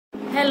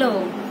Hello,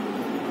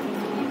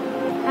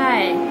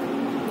 hi,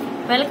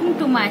 welcome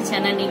to my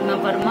channel Nilima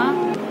Verma.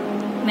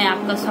 मैं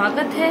आपका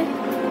स्वागत है।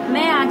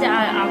 मैं आज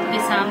आपके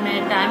सामने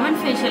डायमंड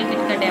फेशियल किट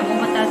का डेमो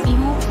बताती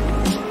हूँ।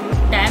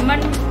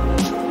 Diamond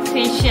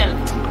facial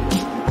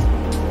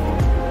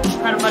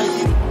herbal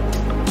kit.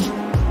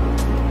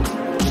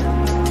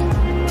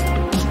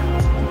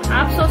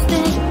 आप सोचते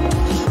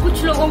हैं,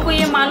 कुछ लोगों को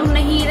ये मालूम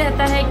नहीं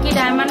रहता है कि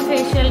डायमंड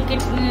फेशियल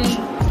किट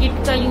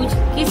का यूज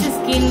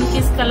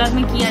किस कलर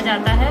में किया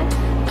जाता है।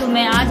 तो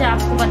मैं आज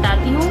आपको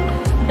बताती हूँ।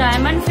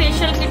 डायमंड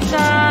फेशियल किट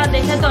का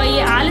देखें तो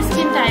ये ऑल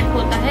स्किन टाइप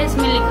होता है।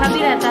 इसमें लिखा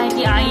भी रहता है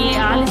कि ये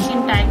ऑल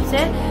स्किन टाइप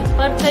से,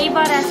 पर कई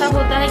बार ऐसा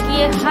होता है कि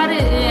ये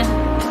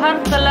हर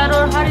कलर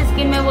और हर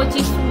स्किन में वो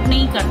चीज़ सूट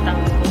नहीं करता।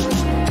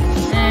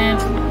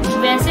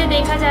 वैसे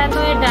देखा जाए तो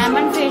ये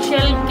डायमंड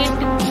फेशियल किट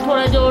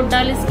थोड़ा जो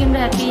डल स्किन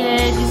रहती है,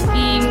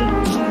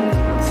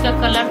 जिसका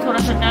कलर थोड़ा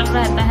सा डल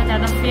रहता है,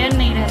 ज़्यादा फेयर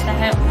नहीं रहता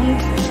है,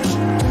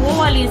 वो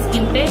वाली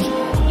स्किन पे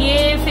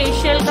ये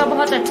फेशियल का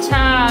बहुत अच्छा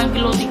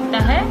ग्लो दिखता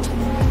है।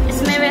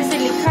 इसमें वैसे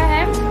लिखा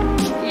है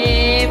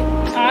ये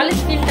ऑल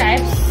स्किन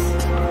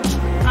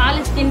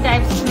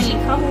टाइप्स इसमें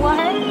लिखा हुआ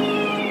है।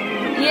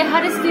 ये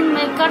हर स्किन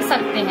में कर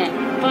सकते हैं,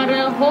 पर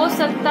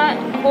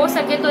हो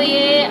सके तो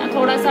ये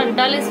थोड़ा सा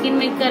डल स्किन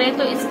में करे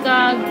तो इसका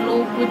ग्लो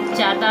कुछ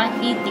ज़्यादा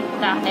ही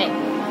दिखता है।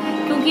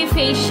 क्योंकि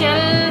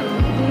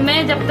फेशियल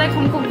में जब तक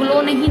हमको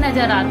ग्लो नहीं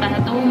नज़र आता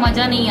है तो वो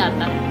मज़ा नहीं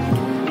आता है।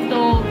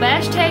 तो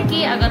बेस्ट है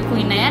कि अगर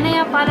कोई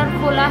नया पार्लर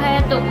खोला है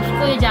तो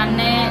उसको ये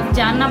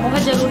जानना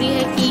बहुत ज़रूरी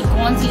है कि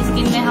कौन सी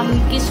स्किन में हम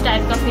किस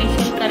टाइप का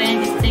फेशियल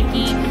करें जिससे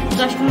कि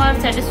कस्टमर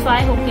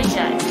सेटिस्फाई होके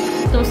जाए।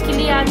 तो उसके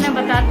लिए आज मैं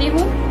बताती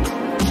हूँ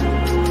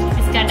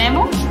इसका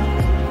डेमो।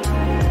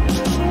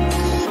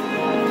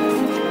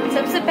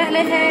 सबसे पहले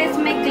है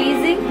इसमें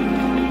क्लीजिंग।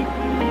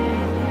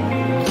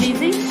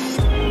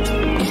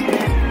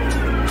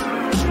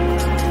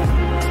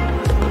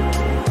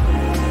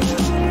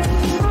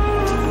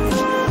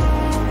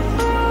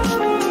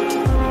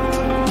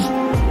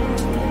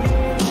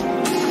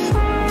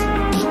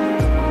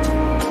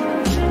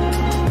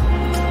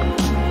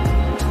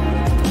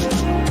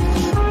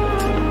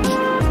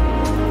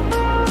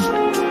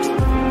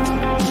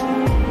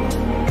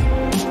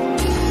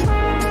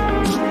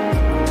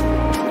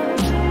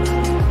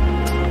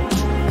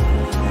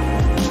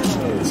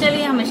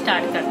 चलिए हम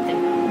स्टार्ट करते हैं।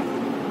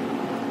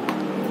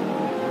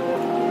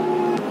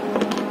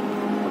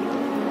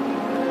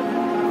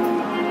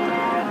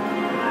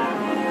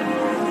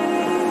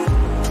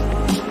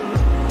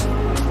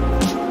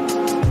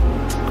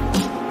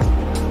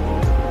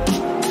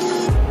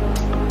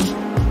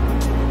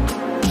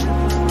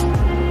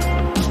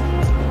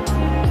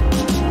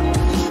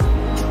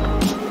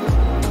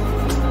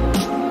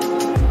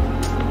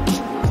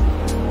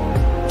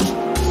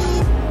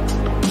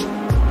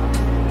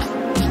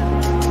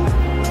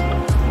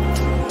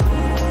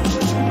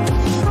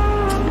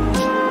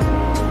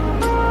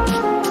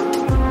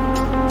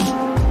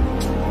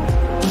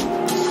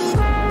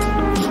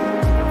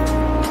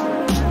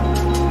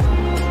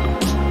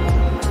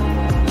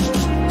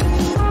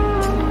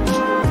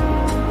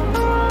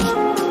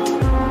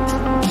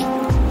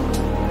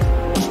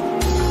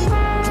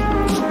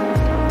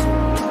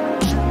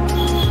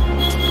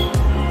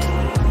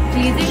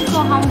 क्लीजिंग को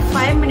हम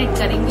 5 मिनट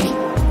करेंगे।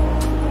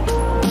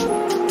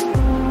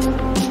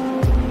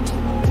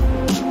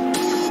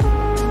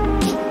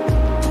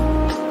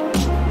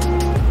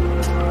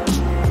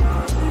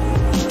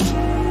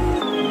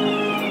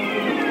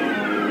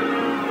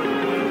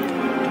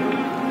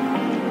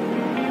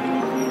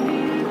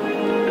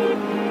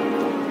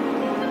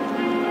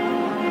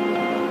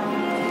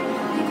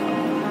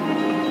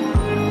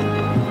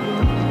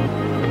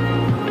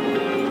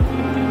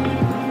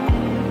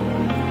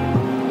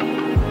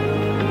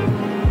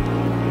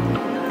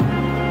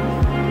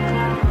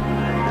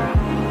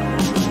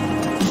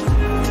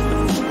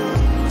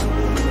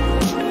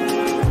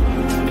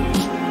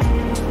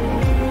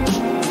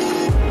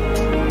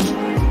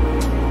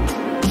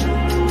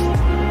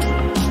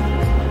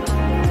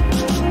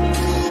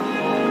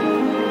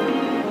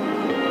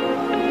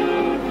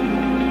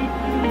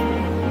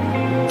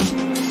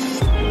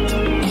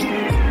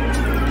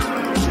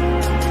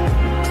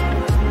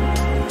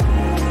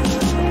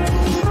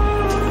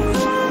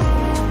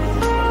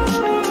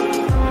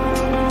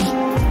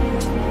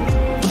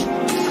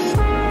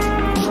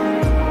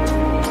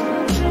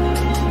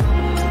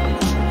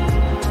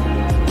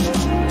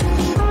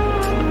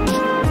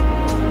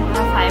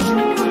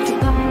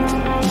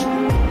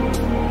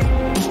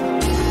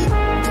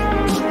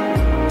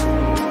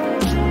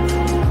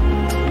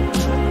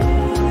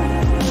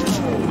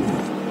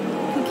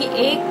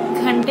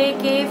 घंटे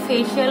के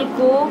फेशियल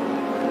को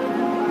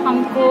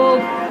हमको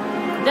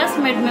 10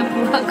 मिनट में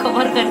पूरा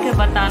कवर करके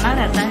बताना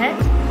रहता है,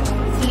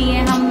 इसलिए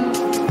हम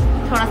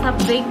थोड़ा सा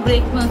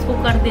ब्रेक में उसको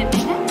कर देते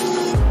हैं।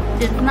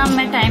 जितना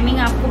मैं टाइमिंग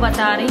आपको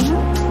बता रही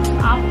हूँ,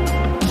 आप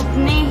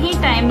उतने ही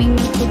टाइमिंग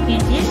में उसको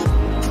कीजिए।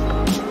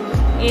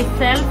 ये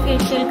सेल्फ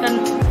फेशियल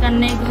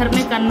घर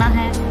में करना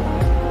है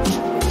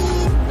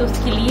तो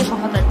उसके लिए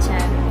बहुत अच्छा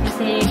है।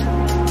 जैसे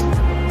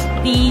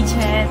तीज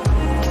है,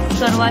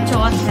 करवा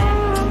चौथ है,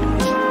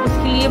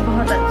 उसके लिए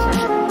बहुत अच्छा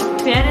है।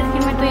 फेयर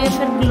स्किन में तो ये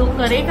फिर ग्लो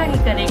करेगा ही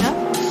करेगा,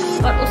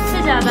 और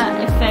उससे ज़्यादा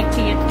इफेक्ट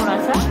ये थोड़ा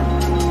सा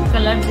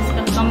कलर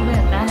जिसका कम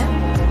रहता है,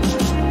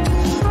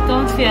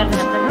 कम फेयर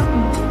रहता है,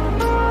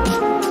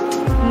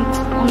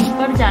 उन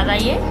पर ज़्यादा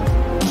ये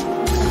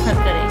असर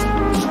करेगा।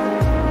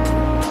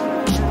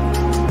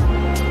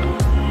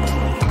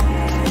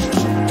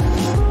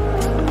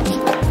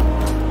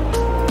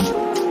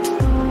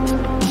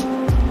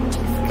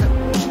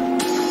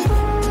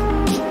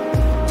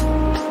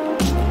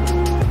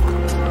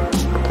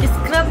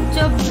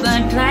 जब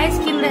ड्राई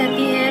स्किन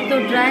रहती है तो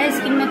ड्राई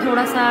स्किन में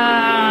थोड़ा सा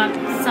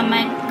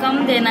समय कम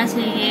देना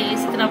चाहिए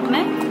स्क्रब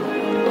में,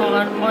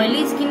 और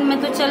ऑयली स्किन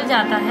में तो चल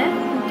जाता है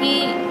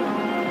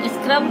क्योंकि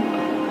स्क्रब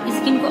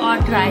स्किन को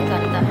और ड्राई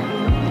करता है।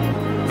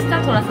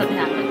 इसका थोड़ा सा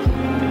ध्यान रखिए।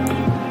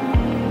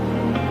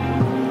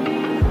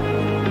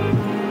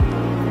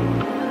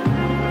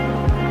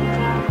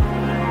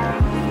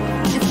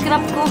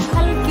 स्क्रब को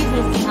हल्के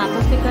हल्के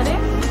हाथों से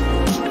करें।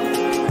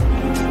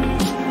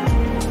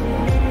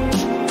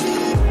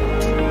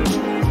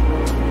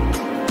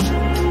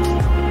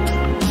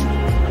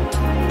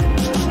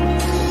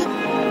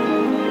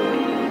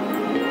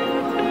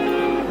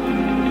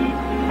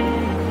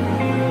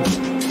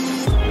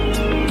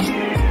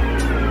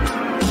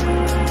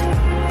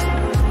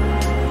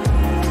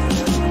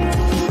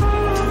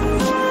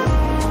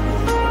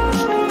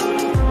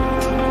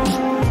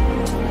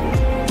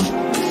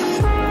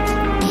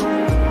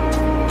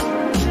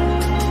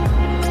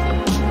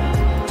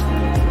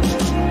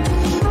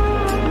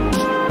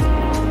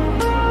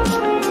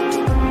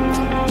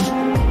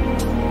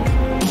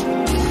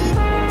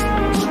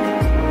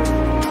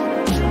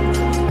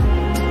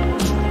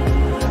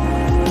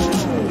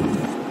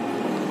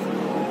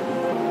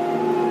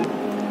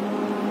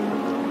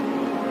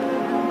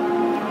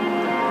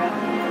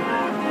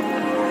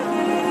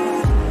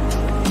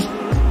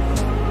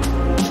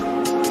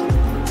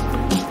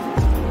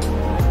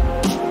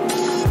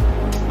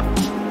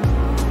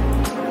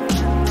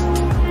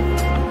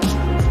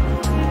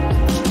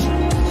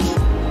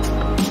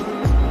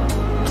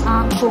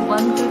 को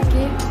बंद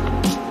करके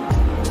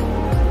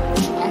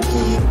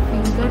ऐसे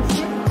फिंगर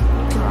से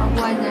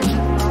क्लॉकवाइज एंटी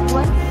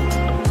क्लॉकवाइज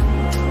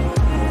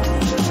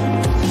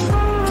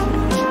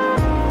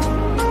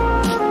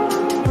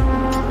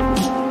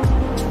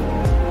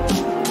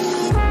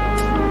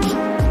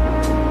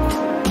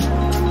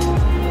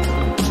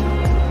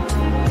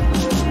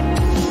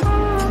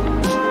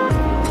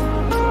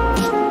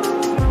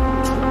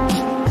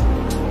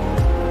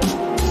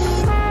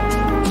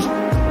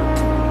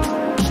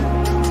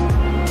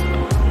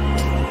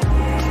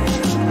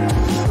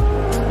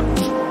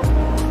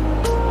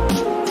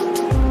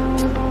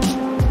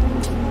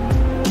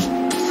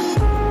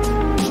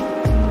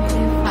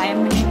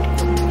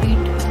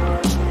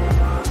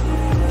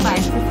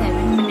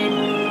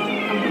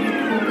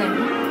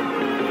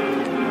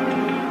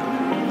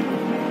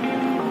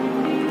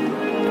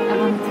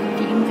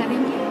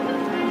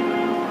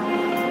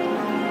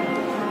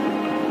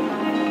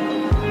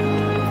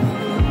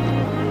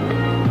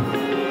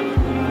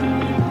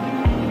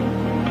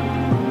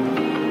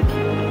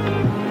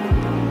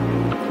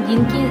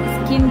जिनकी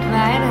स्किन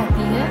ड्राई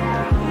रहती है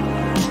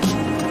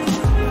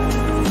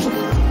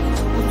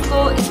उसको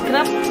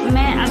स्क्रब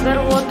में अगर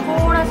वो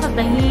थोड़ा सा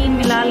दही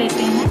मिला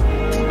लेते हैं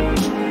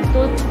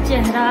तो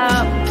चेहरा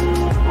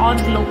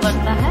और ग्लो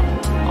करता है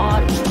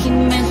और स्किन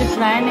में जो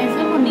ड्राईनेस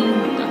है वो नहीं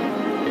होता।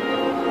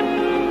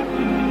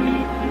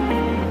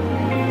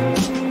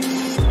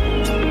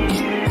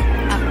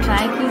 आप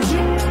ट्राई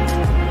कीजिए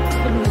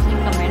तो मुझे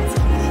कमेंट्स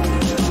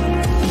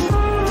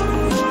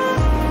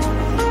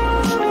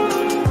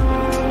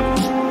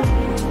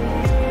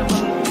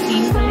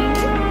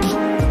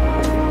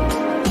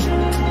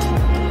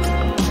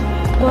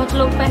बहुत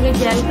लोग पहले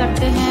जेल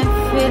करते हैं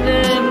फिर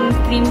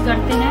क्रीम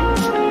करते हैं,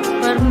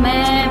 पर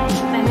मैं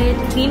पहले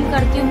क्रीम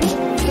करती हूँ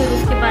फिर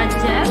उसके बाद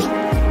जेल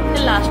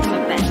फिर लास्ट में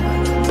पैक।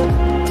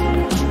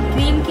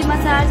 क्रीम की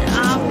मसाज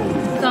आप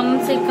कम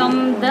से कम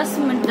 10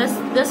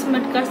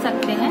 मिनट कर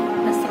सकते हैं,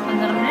 10 से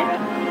 15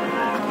 मिनट।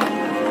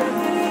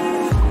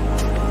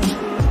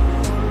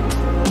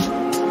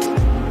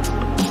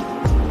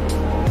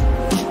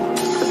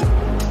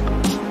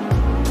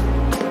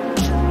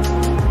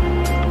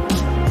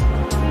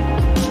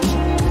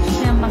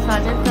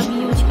 मसाजर का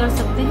भी यूज कर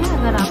सकते हैं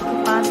अगर आपके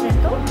पास है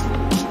तो,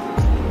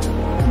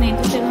 नहीं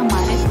तो फिर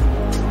हमारे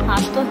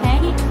हाथ तो है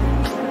ही।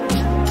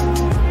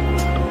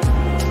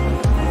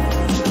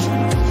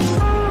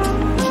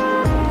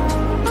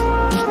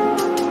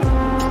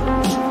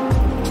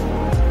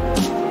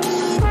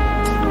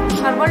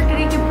 हर्बल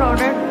ट्री के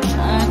प्रोडक्ट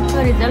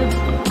का रिजल्ट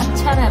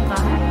अच्छा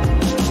रहता है।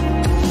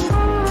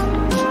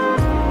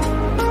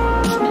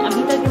 मैं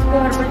अभी तक इसको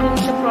हर्बल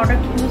ट्री का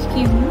प्रोडक्ट यूज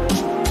की हूँ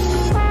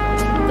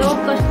तो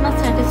कस्टमर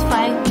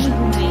सेटिस्फाई ही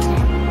हुए हैं।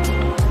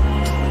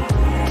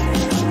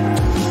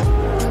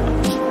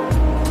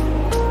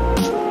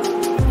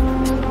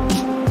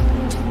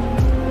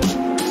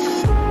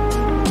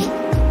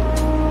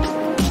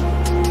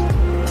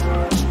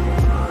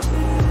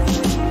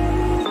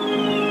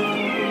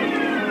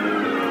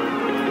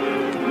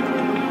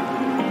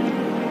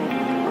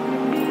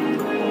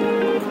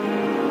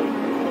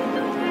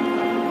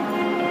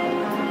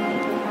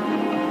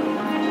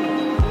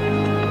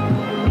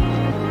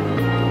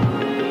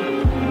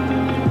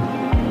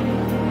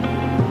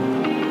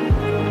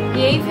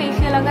 यही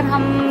फेशियल अगर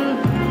हम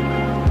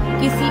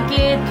किसी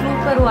के थ्रू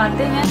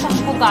करवाते हैं तो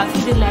हमको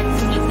काफ़ी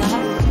रिलैक्स मिलता है,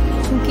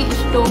 क्योंकि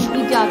स्टोक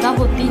भी ज़्यादा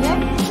होती है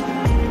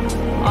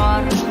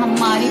और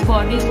हमारी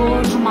बॉडी को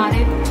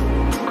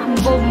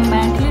हमको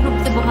मेंटली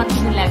रूप से बहुत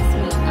रिलैक्स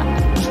मिलता है,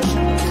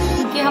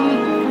 क्योंकि हम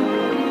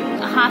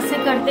हाथ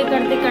से करते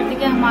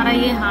के हमारा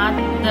ये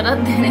हाथ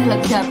दर्द देने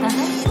लग जाता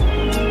है।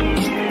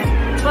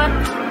 पर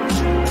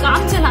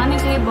काम चलाने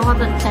के लिए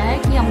बहुत अच्छा है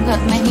कि हम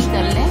घर में ही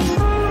कर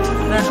लें।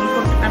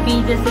 अभी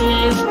जैसे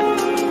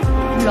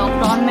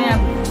लॉकडाउन में,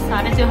 अब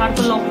सारे त्योहार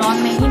तो लॉकडाउन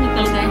में ही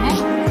निकल गए हैं,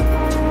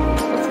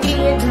 उसके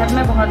लिए घर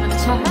में बहुत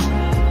अच्छा है।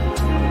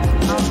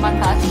 और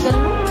मसाज कर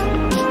लो।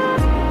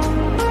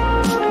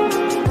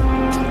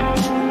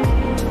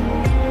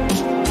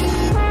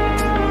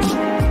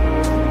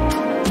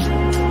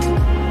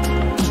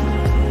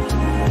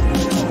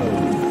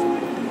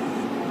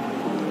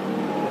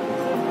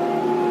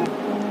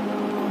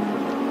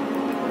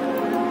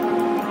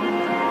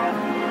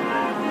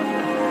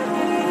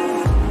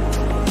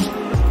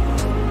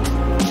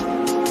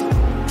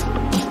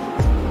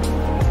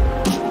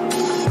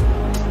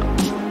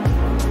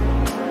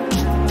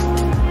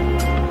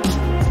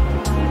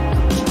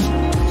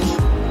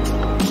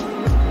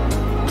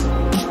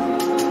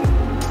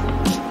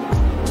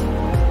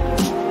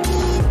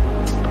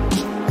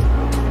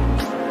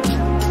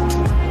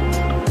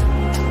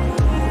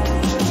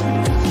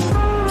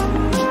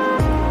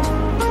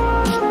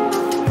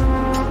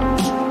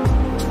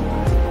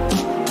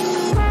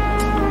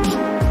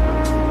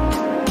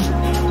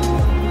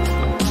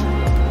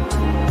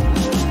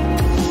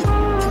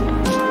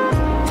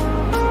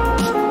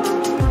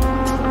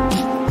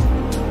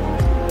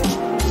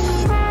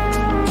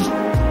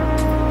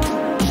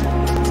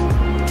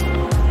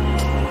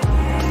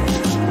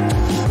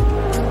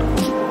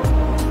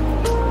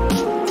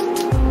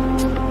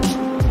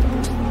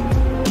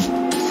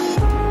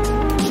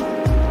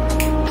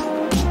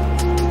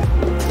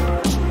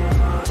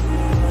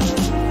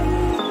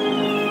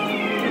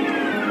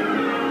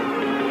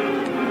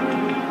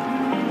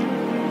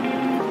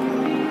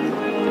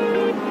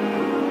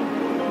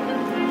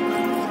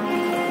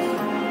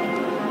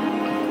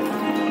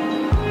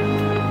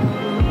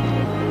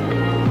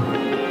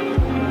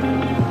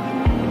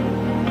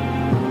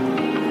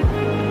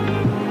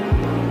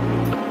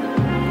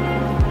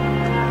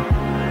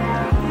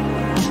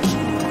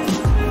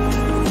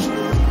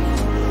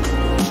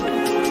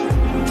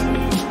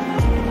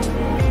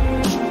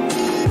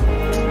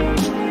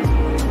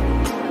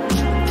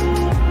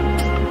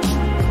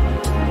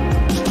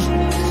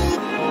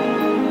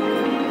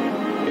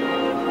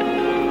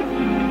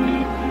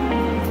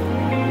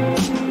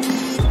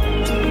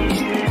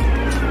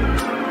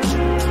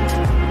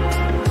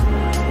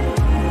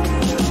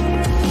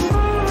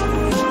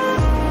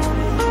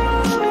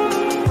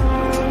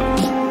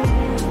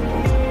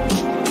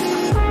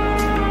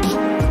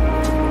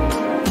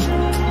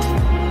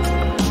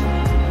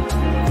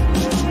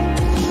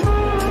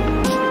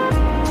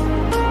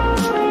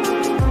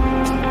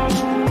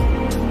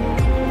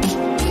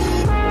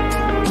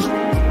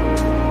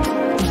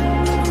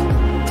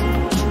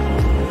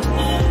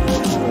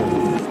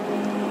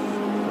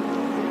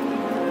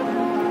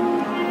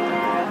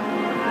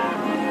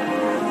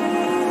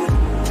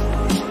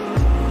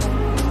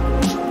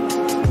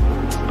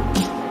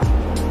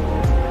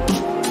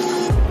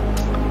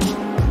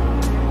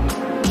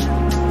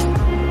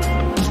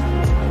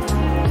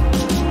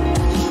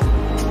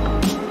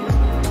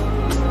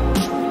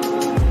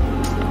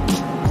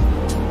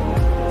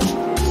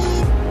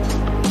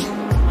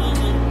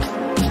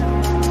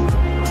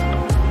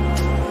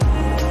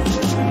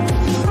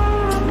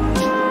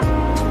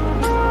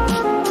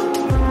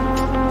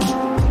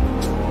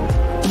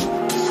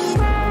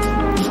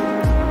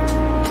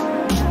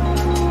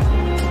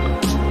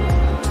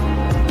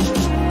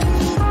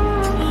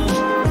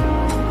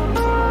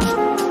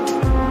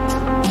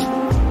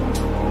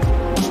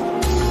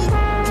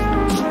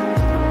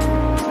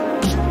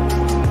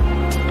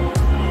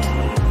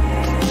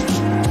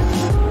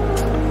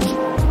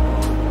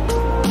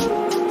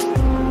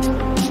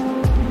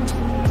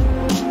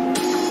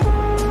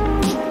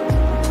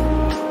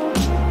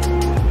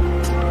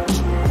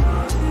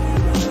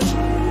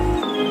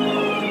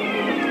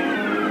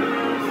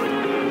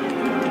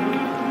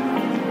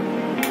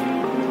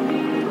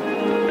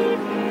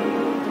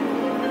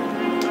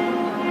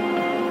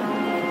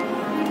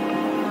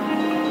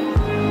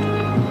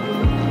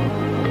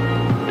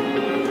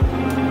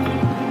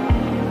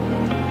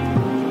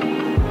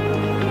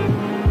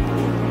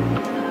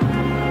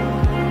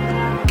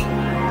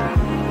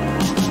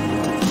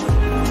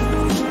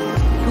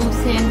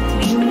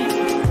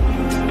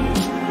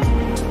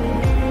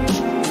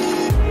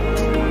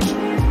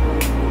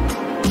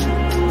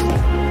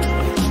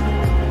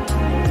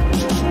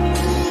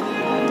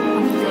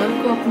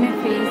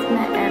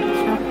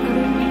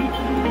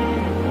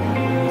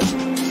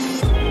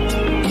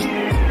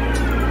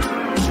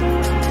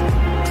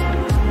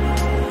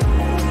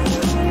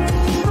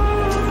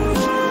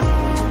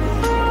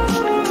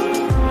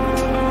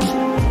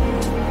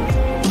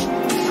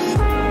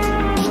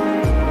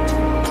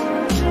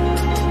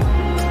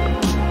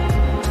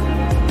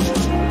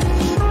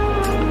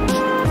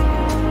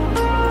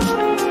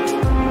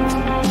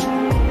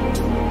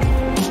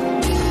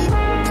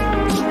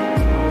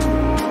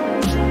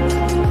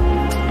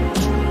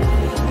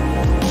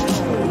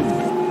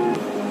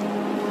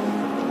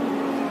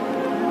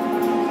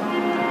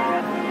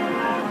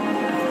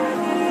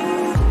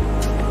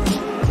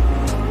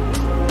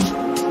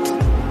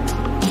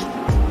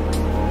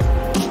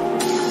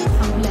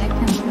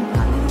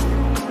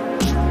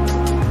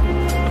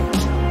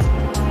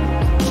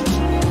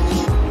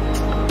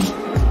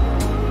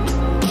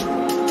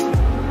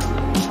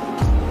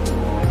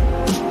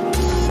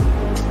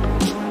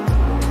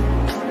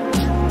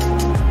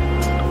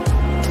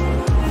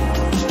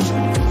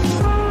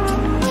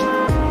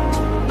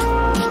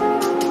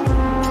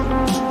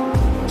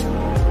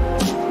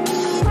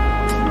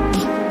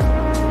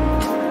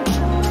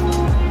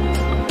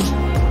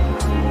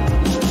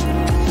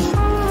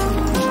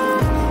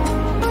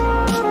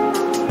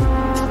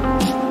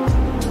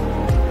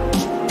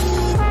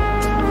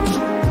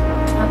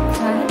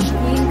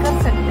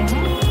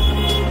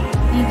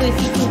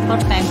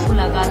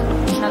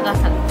 लगा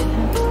सकते हैं।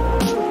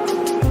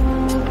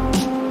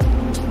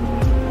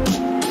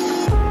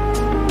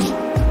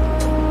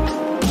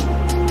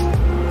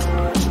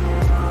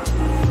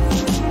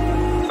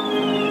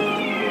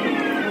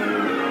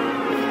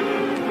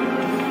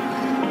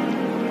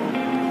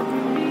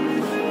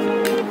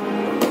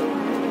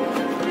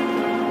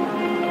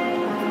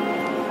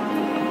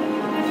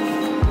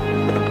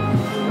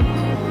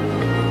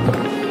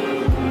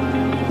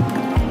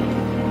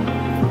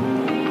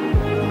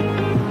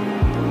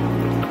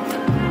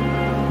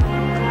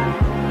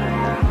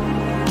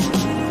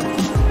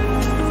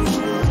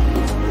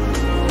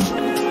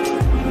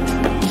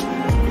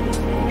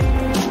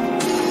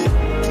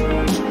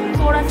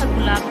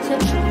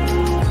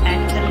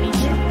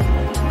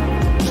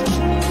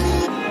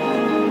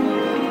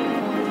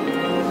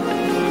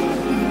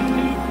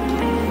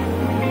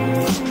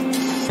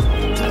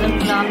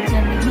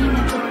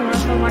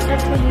 वाटर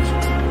को यूज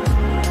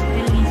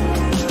कर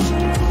लीजिए।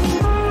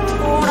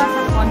 थोड़ा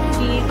सा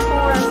क्वांटिटी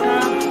थोड़ा सा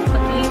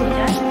पतली हो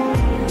जाए,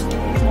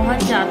 बहुत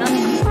ज़्यादा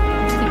नहीं,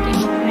 क्योंकि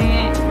उसमें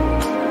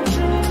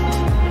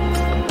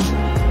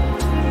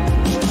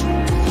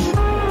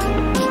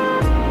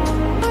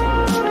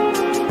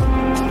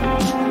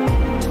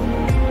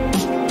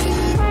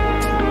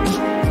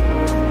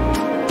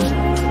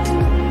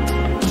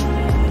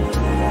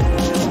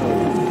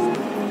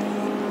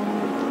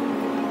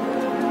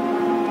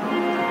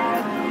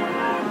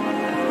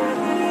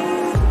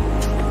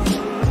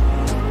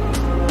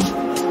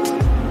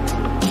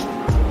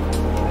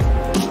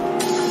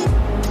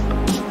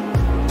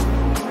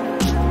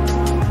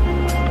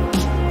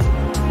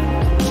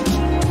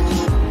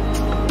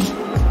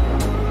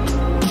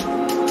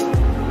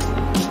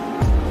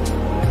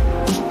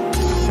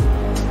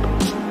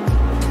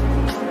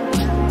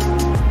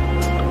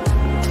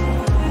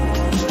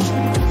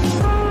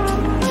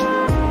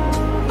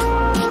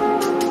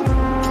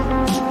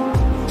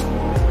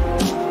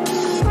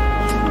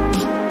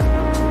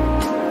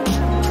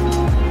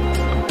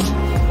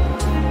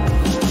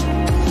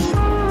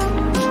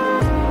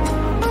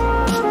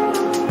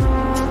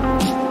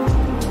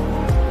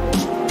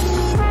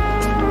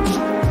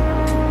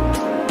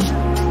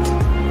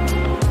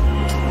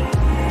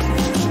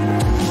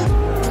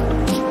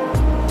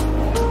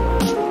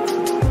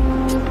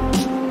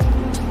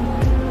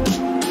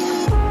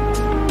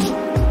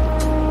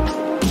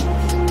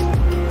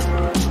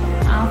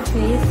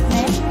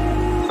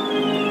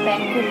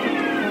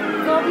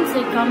कम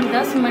से कम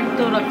 10 मिनट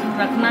तो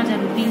रखना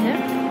जरूरी है।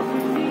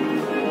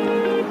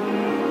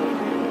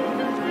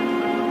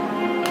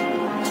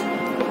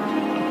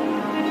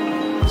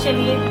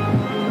 चलिए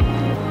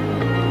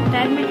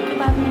 10 मिनट के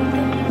बाद मिलते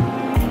हैं।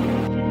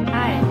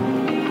 हाय,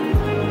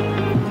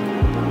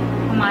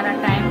 हमारा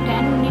टाइम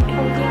 10 मिनट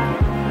हो गया।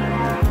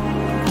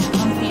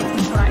 हम फेस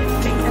में थोड़ा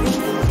स्प्रे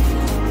करेंगे,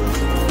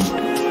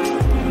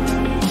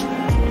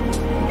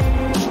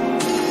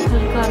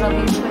 हल्का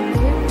रबिंग करके।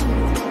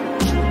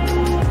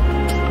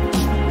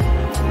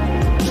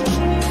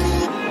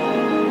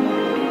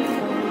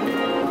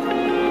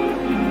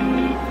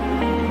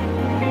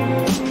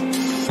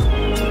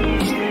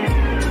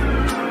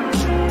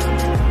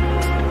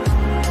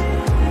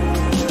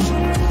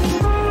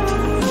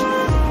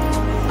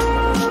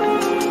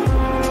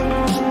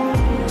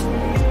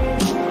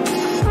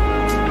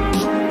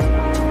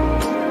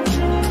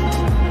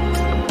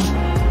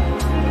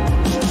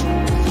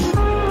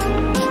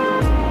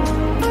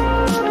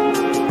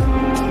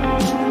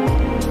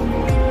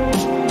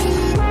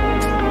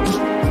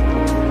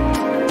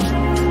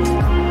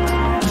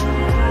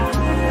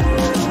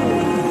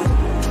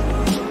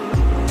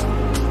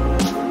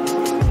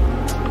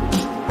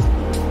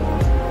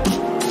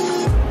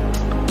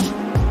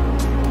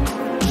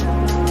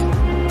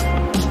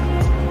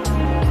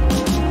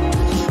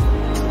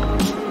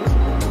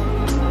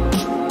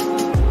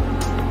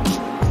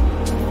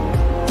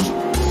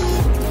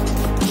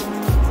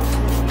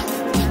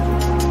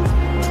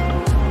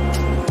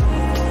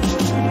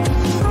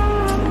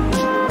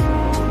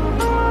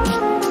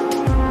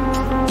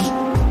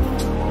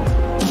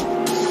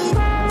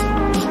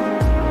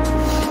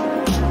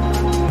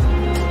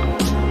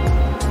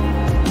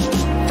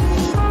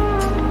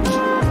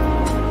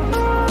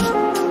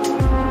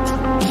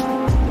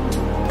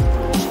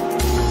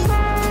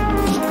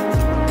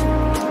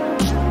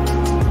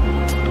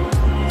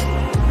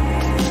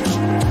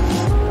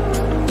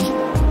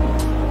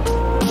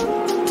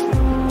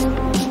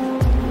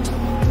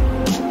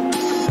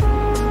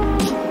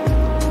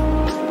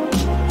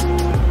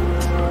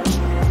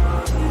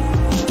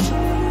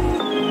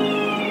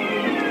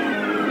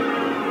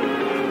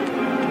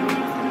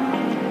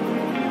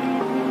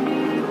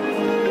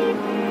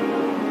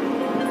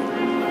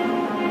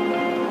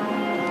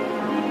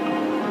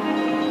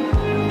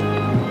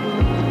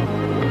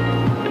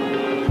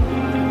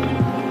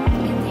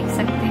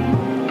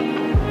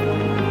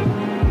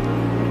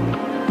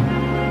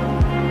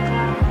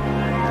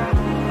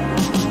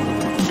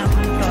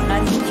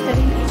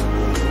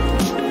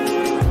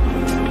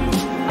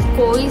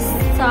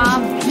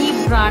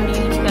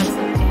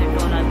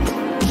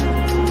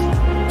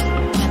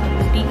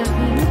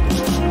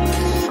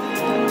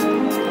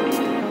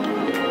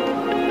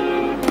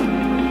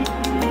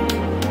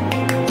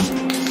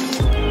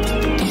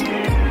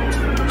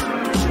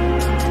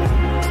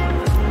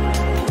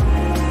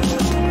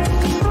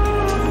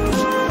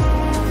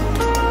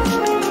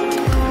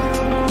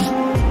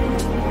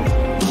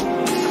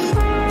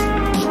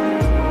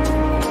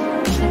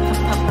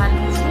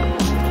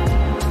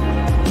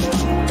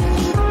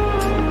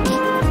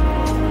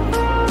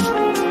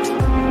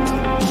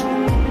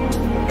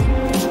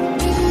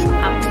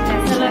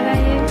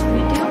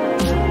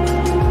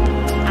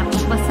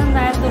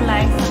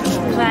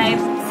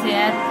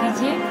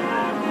 कीजिए।